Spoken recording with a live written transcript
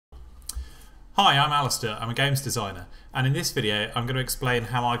Hi, I'm Alistair, I'm a games designer, and in this video I'm going to explain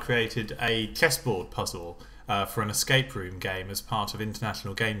how I created a chessboard puzzle for an escape room game as part of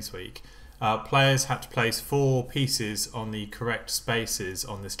International Games Week. Players had to place 4 pieces on the correct spaces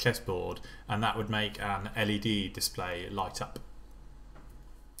on this chessboard, and that would make an LED display light up.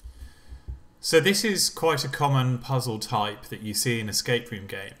 So this is quite a common puzzle type that you see in escape room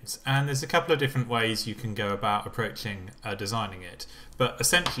games, and there's a couple of different ways you can go about approaching designing it, but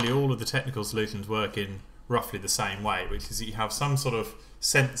essentially all of the technical solutions work in roughly the same way, which is that you have some sort of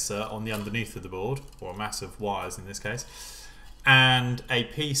sensor on the underneath of the board, or a mass of wires in this case, and a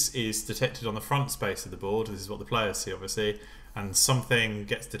piece is detected on the front space of the board. This is what the players see obviously, and something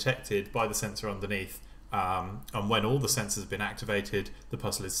gets detected by the sensor underneath, and when all the sensors have been activated, the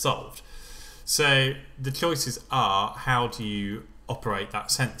puzzle is solved. So the choices are, how do you operate that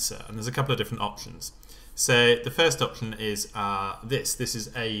sensor? And there's a couple of different options. So the first option is this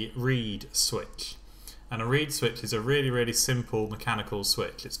is a reed switch. And a reed switch is a really simple mechanical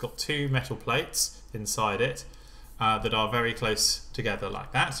switch. It's got 2 metal plates inside it that are very close together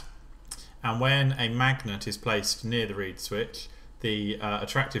like that. And when a magnet is placed near the reed switch, the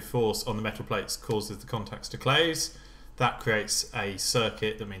attractive force on the metal plates causes the contacts to close. That creates a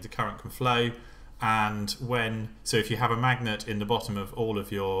circuit that means a current can flow, and so if you have a magnet in the bottom of all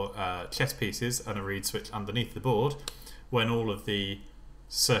of your chess pieces and a reed switch underneath the board, when all of the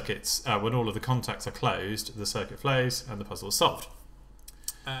contacts are closed, the circuit flows and the puzzle is solved.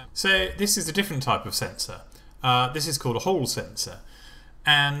 So this is a different type of sensor. This is called a Hall sensor,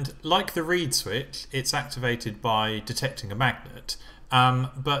 and like the reed switch, it's activated by detecting a magnet.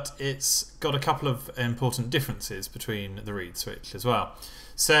 But it's got a couple of important differences between the reed switch as well.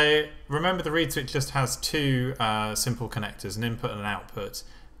 So remember, the reed switch just has 2 simple connectors, an input and an output,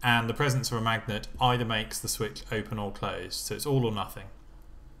 and the presence of a magnet either makes the switch open or closed, so it's all or nothing.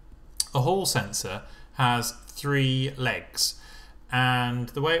 A Hall sensor has 3 legs, and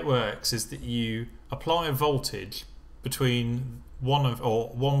the way it works is that you apply a voltage between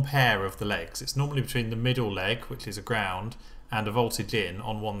one pair of the legs. It's normally between the middle leg, which is a ground, and a voltage in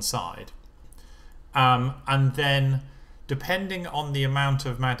on one side, and then depending on the amount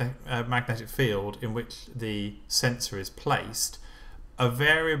of magnetic field in which the sensor is placed, a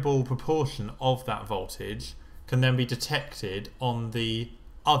variable proportion of that voltage can then be detected on the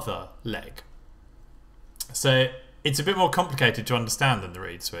other leg. So it's a bit more complicated to understand than the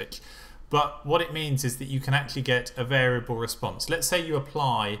reed switch, but what it means is that you can actually get a variable response. Let's say you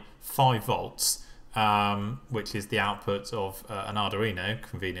apply 5 volts, which is the output of an Arduino,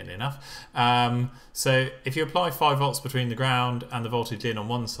 conveniently enough. So if you apply 5 volts between the ground and the voltage in on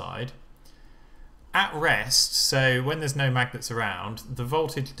one side, at rest, so when there's no magnets around, the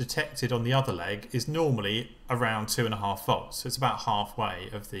voltage detected on the other leg is normally around 2.5 volts, so it's about halfway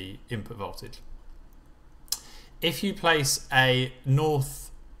of the input voltage. If you place a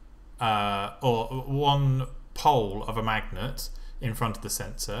north or one pole of a magnet in front of the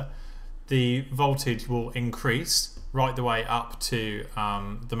sensor, the voltage will increase right the way up to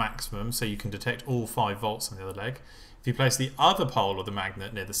the maximum, so you can detect all 5 volts on the other leg. If you place the other pole of the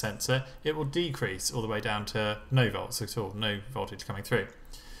magnet near the sensor, it will decrease all the way down to no volts at all, no voltage coming through.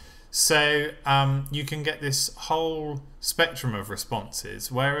 So you can get this whole spectrum of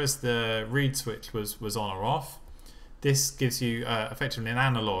responses, whereas the reed switch was on or off. This gives you effectively an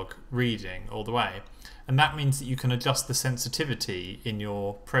analog reading all the way. And that means that you can adjust the sensitivity in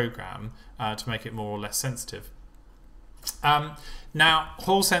your program to make it more or less sensitive. Now,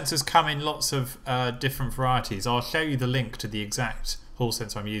 Hall sensors come in lots of different varieties. I'll show you the link to the exact Hall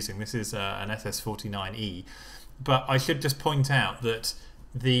sensor I'm using. This is an SS49E. But I should just point out that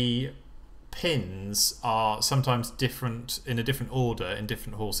the pins are sometimes different in a different order in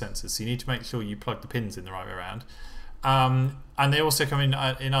different Hall sensors. So you need to make sure you plug the pins in the right way around. And they also come in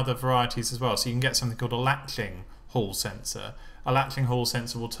other varieties as well. So you can get something called a latching Hall sensor. A latching Hall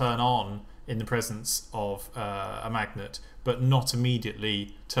sensor will turn on in the presence of a magnet, but not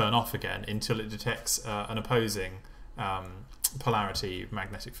immediately turn off again until it detects an opposing polarity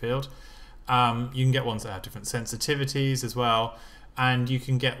magnetic field. You can get ones that have different sensitivities as well, and you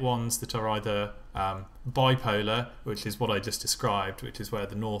can get ones that are either bipolar, which is what I just described, which is where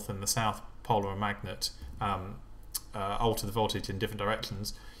the north and the south pole of a magnet alter the voltage in different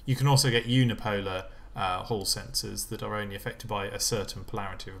directions. You can also get unipolar Hall sensors that are only affected by a certain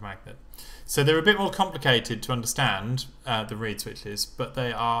polarity of a magnet. So they're a bit more complicated to understand, the reed switches, but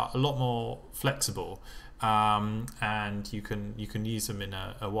they are a lot more flexible, and you can use them in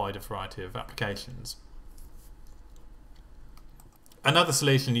a wider variety of applications. Another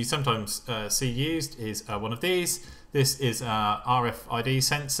solution you sometimes see used is one of these. This is a RFID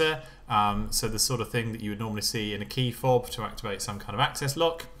sensor, so the sort of thing that you would normally see in a key fob to activate some kind of access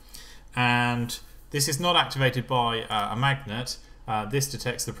lock. And this is not activated by a magnet. This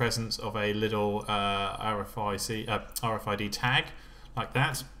detects the presence of a little RFID tag like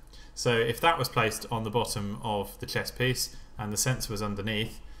that. So if that was placed on the bottom of the chess piece and the sensor was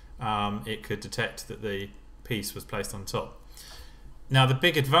underneath, it could detect that the piece was placed on top. Now the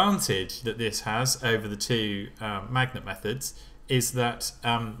big advantage that this has over the two magnet methods is that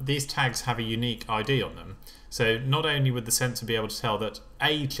these tags have a unique ID on them. So not only would the sensor be able to tell that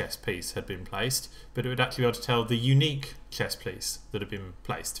a chess piece had been placed, but it would actually be able to tell the unique chess piece that had been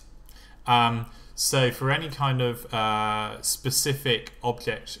placed. So for any kind of specific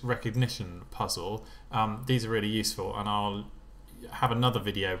object recognition puzzle, these are really useful, and I'll have another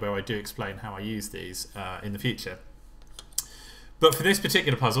video where I do explain how I use these in the future. But for this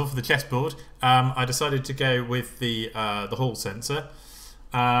particular puzzle, for the chessboard, I decided to go with the Hall sensor.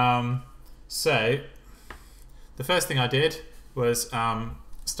 So the first thing I did was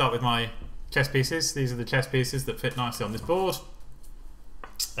start with my chess pieces. These are the chess pieces that fit nicely on this board.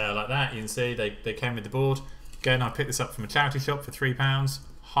 Like that, you can see they came with the board. Again, I picked this up from a charity shop for £3.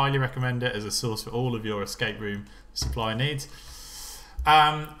 Highly recommend it as a source for all of your escape room supply needs.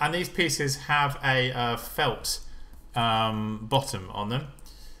 And these pieces have a felt bottom on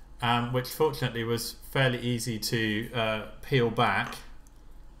them, which fortunately was fairly easy to peel back.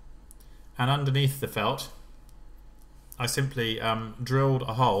 And underneath the felt, I simply drilled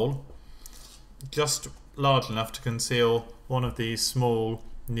a hole just large enough to conceal one of these small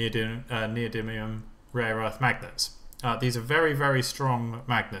neodymium rare earth magnets. These are very, very strong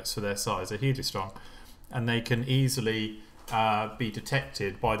magnets for their size. They're hugely strong, and they can easily be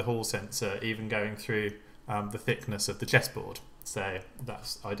detected by the Hall sensor, even going through the thickness of the chessboard. So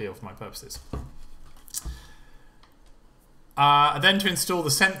that's ideal for my purposes. Then to install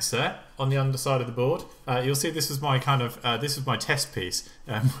the sensor on the underside of the board, you'll see this is my kind of this is my test piece,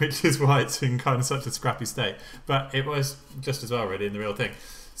 which is why it's in kind of such a scrappy state. But it was just as well really in the real thing.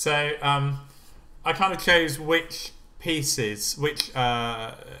 So I kind of chose which pieces, which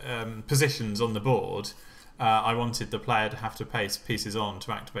positions on the board I wanted the player to have to place pieces on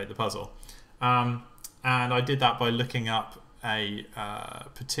to activate the puzzle. And I did that by looking up a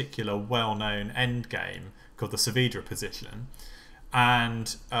particular well-known end game called the Saavedra position,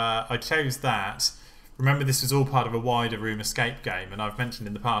 and I chose that. Remember, this was all part of a wider room escape game, and I've mentioned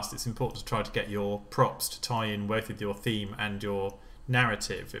in the past it's important to try to get your props to tie in both with your theme and your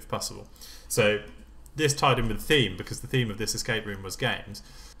narrative if possible. So this tied in with the theme because the theme of this escape room was games.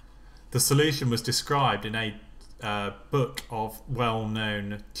 The solution was described in a book of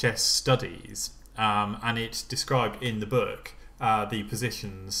well-known chess studies, and it described in the book the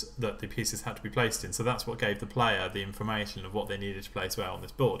positions that the pieces had to be placed in. So that's what gave the player the information of what they needed to place where on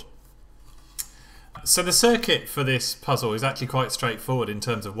this board. So the circuit for this puzzle is actually quite straightforward in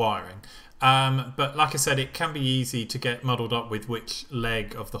terms of wiring. But like I said, it can be easy to get muddled up with which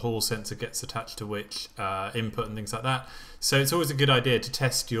leg of the Hall sensor gets attached to which input and things like that. So it's always a good idea to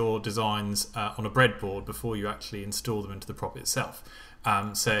test your designs on a breadboard before you actually install them into the prop itself.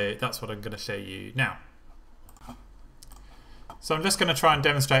 So that's what I'm going to show you now. So I'm just going to try and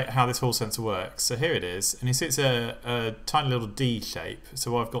demonstrate how this Hall sensor works. So here it is, and you see it's a tiny little D shape.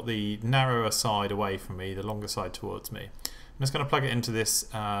 So I've got the narrower side away from me, the longer side towards me. I'm just going to plug it into this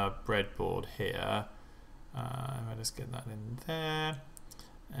breadboard here. I'll just get that in there.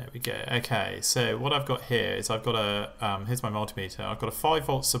 There we go. Okay, so what I've got here is I've got a, here's my multimeter. I've got a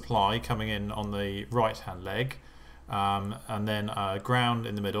 5-volt supply coming in on the right-hand leg, and then ground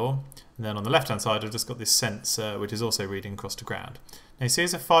in the middle. And then on the left-hand side, I've just got this sensor, which is also reading across to ground. Now you see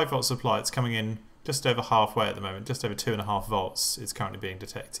it's a 5-volt supply. It's coming in just over halfway at the moment, just over 2.5 volts is currently being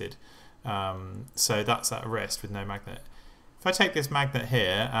detected. So that's at rest with no magnet. If I take this magnet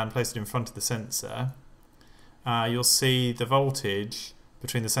here and place it in front of the sensor, you'll see the voltage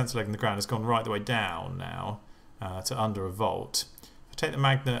between the sensor leg and the ground has gone right the way down now to under 1 volt. If I take the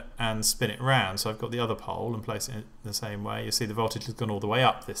magnet and spin it round, so I've got the other pole and place it in the same way, you see the voltage has gone all the way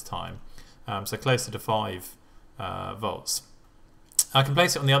up this time, so closer to 5 volts. I can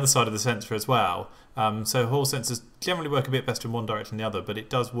place it on the other side of the sensor as well. So Hall sensors generally work a bit better in one direction than the other, but it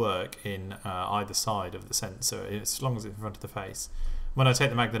does work in either side of the sensor as long as it's in front of the face. When I take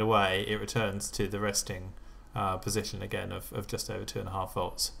the magnet away, it returns to the resting position again of just over 2.5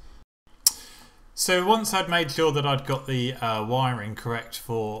 volts. So once I'd made sure that I'd got the wiring correct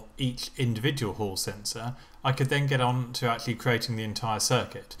for each individual hall sensor, I could then get on to actually creating the entire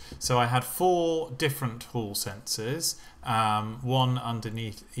circuit. So I had 4 different hall sensors, one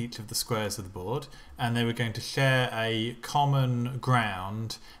underneath each of the squares of the board, and they were going to share a common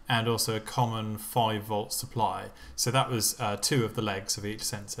ground and also a common 5-volt supply. So that was 2 of the legs of each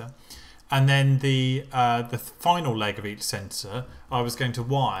sensor. And then the final leg of each sensor I was going to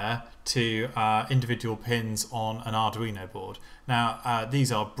wire to individual pins on an Arduino board. Now these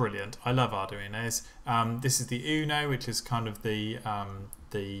are brilliant. I love Arduinos. This is the Uno, which is kind of the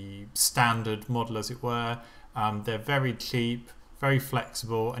standard model, as it were. They're very cheap, very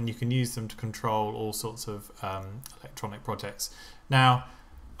flexible, and you can use them to control all sorts of electronic projects. Now,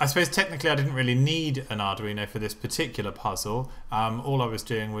 I suppose technically I didn't really need an Arduino for this particular puzzle. All I was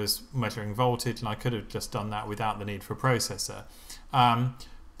doing was measuring voltage, and I could have just done that without the need for a processor.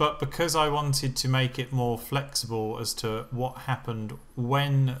 But because I wanted to make it more flexible as to what happened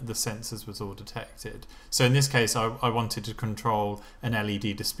when the sensors was all detected, so in this case I wanted to control an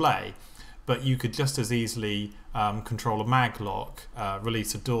LED display, but you could just as easily control a mag lock,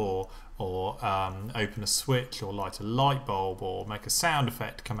 release a door, or open a switch, or light a light bulb, or make a sound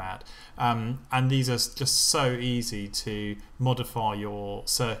effect come out. And these are just so easy to modify your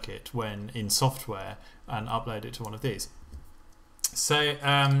circuit when in software and upload it to one of these. So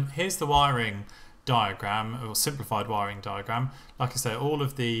here's the wiring diagram, or simplified wiring diagram. Like I say, all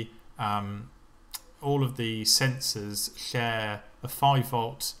of the sensors share a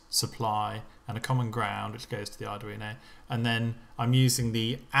 5-volt supply and a common ground which goes to the Arduino, and then I'm using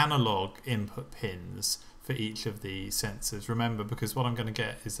the analog input pins for each of the sensors. Remember, because what I'm going to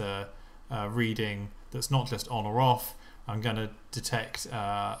get is a reading that's not just on or off. I'm going to detect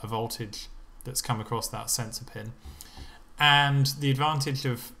a voltage that's come across that sensor pin, and the advantage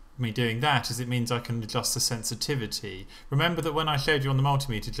of me doing that is it means I can adjust the sensitivity. Remember that when I showed you on the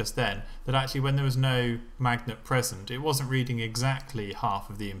multimeter just then, that actually when there was no magnet present, it wasn't reading exactly half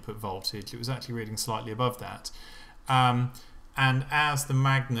of the input voltage, it was actually reading slightly above that. And as the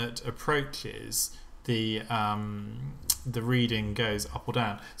magnet approaches, the reading goes up or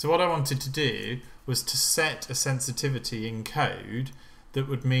down. So what I wanted to do was to set a sensitivity in code that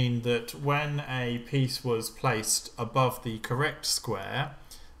would mean that when a piece was placed above the correct square,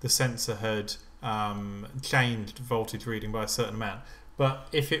 the sensor had changed voltage reading by a certain amount. But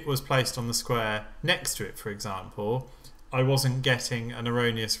if it was placed on the square next to it, for example, I wasn't getting an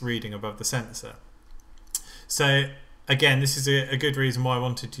erroneous reading above the sensor. So again, this is a good reason why I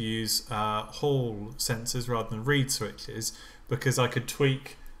wanted to use Hall sensors rather than reed switches, because I could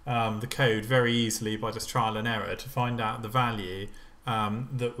tweak the code very easily by just trial and error to find out the value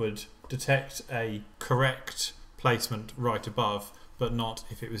that would detect a correct placement right above, but not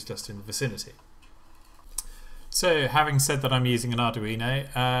if it was just in the vicinity. So having said that I'm using an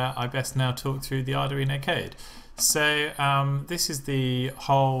Arduino, I best now talk through the Arduino code. So this is the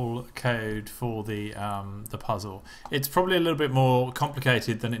whole code for the puzzle. It's probably a little bit more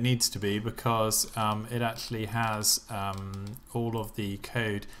complicated than it needs to be, because it actually has all of the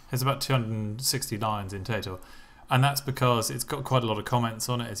code has about 260 lines in total, and that's because it's got quite a lot of comments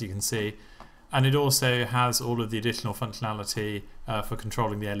on it, as you can see, and it also has all of the additional functionality for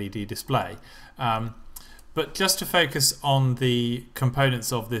controlling the LED display. But just to focus on the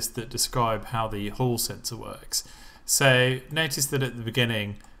components of this that describe how the Hall sensor works. So notice that at the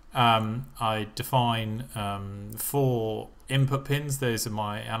beginning I define 4 input pins. Those are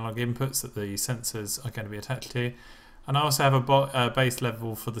my analog inputs that the sensors are going to be attached to. And I also have a base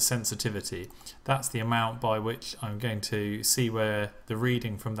level for the sensitivity. That's the amount by which I'm going to see where the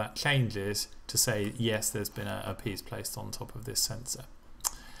reading from that changes to say, yes, there's been a piece placed on top of this sensor.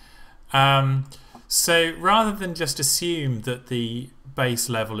 So rather than just assume that the base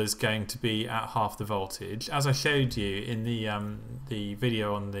level is going to be at half the voltage, as I showed you in the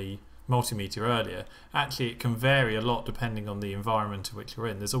video on the multimeter earlier, actually it can vary a lot depending on the environment in which you're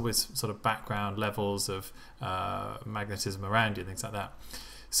in. There's always sort of background levels of magnetism around you and things like that.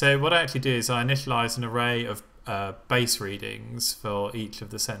 So what I actually do is I initialize an array of base readings for each of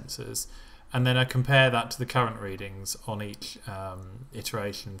the sensors, and then I compare that to the current readings on each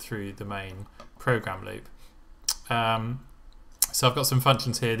iteration through the main program loop. So I've got some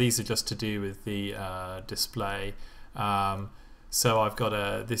functions here. These are just to do with the display. So I've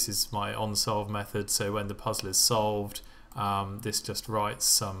got this is my onSolve method, so when the puzzle is solved, this just writes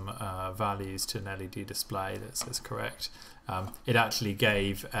some values to an LED display that says correct. It actually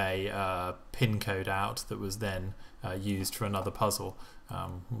gave a pin code out that was then used for another puzzle,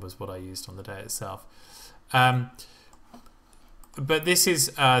 was what I used on the day itself. But this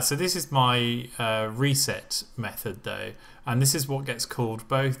is so this is my reset method though, and this is what gets called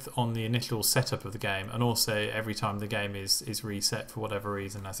both on the initial setup of the game and also every time the game is reset for whatever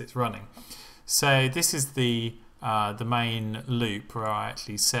reason as it's running. So this is the main loop where I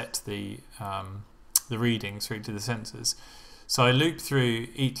actually set the readings for each of the sensors. So I loop through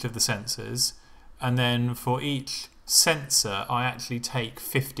each of the sensors, and then for each sensor I actually take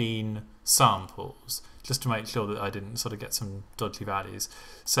 15 samples just to make sure that I didn't sort of get some dodgy values.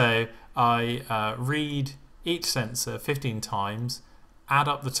 So I read each sensor 15 times, add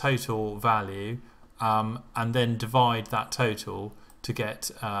up the total value, and then divide that total to get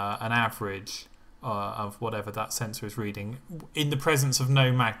an average of whatever that sensor is reading in the presence of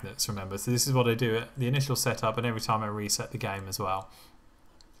no magnets, remember. So this is what I do at the initial setup and every time I reset the game as well.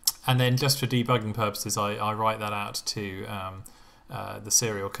 And then just for debugging purposes I write that out to the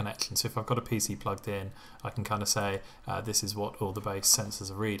serial connection. So if I've got a PC plugged in, I can kind of say this is what all the base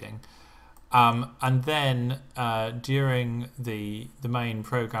sensors are reading. And then during the main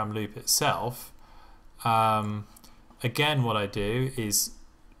program loop itself, again what I do is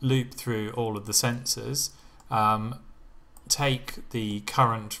loop through all of the sensors, take the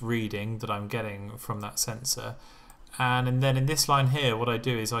current reading that I'm getting from that sensor, and then in this line here what I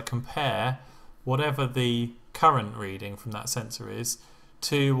do is I compare whatever the current reading from that sensor is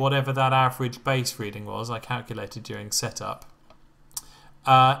to whatever that average base reading was I calculated during setup.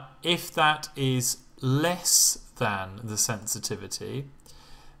 If that is less than the sensitivity,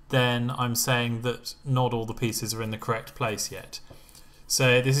 then I'm saying that not all the pieces are in the correct place yet.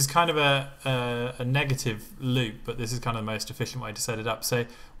 So this is kind of a negative loop, but this is kind of the most efficient way to set it up. So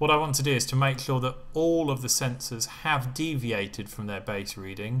what I want to do is to make sure that all of the sensors have deviated from their base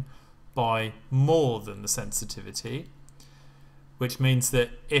reading by more than the sensitivity, which means that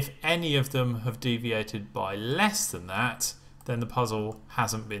if any of them have deviated by less than that, then the puzzle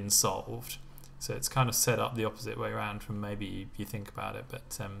hasn't been solved. So it's kind of set up the opposite way around from maybe you think about it,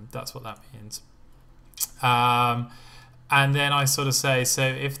 but that's what that means. And then I sort of say, so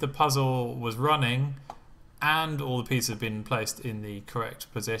if the puzzle was running and all the pieces have been placed in the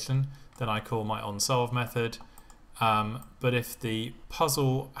correct position, then I call my onSolve method. But if the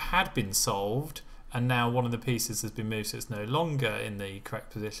puzzle had been solved and now one of the pieces has been moved so it's no longer in the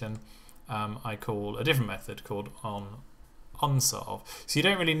correct position, I call a different method called onSolve. So you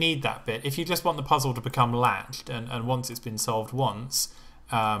don't really need that bit. If you just want the puzzle to become latched and once it's been solved once,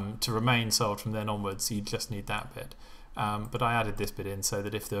 to remain solved from then onwards, you just need that bit. But I added this bit in so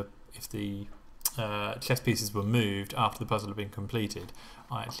that if the chess pieces were moved after the puzzle had been completed,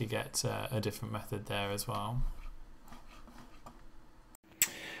 I actually get a different method there as well.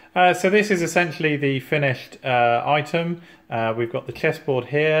 So this is essentially the finished item. We've got the chessboard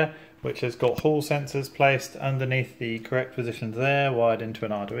here, which has got hall sensors placed underneath the correct positions there, wired into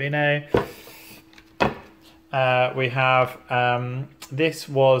an Arduino. We have this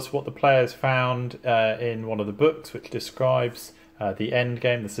was what the players found in one of the books, which describes the end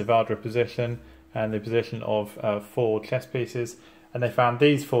game, the Savadra position, and the position of 4 chess pieces. And they found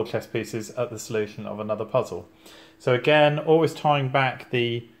these 4 chess pieces at the solution of another puzzle. So again, always tying back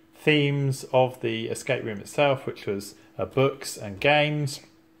the themes of the escape room itself, which was books and games.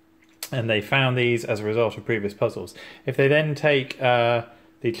 And they found these as a result of previous puzzles. If they then take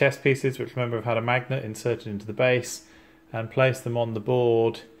the chess pieces, which remember have had a magnet inserted into the base, and place them on the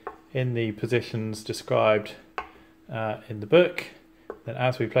board in the positions described in the book, then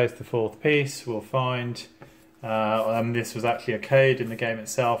as we place the 4th piece, we'll find, this was actually a code in the game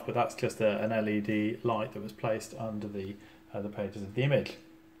itself, but that's just an LED light that was placed under the pages of the image.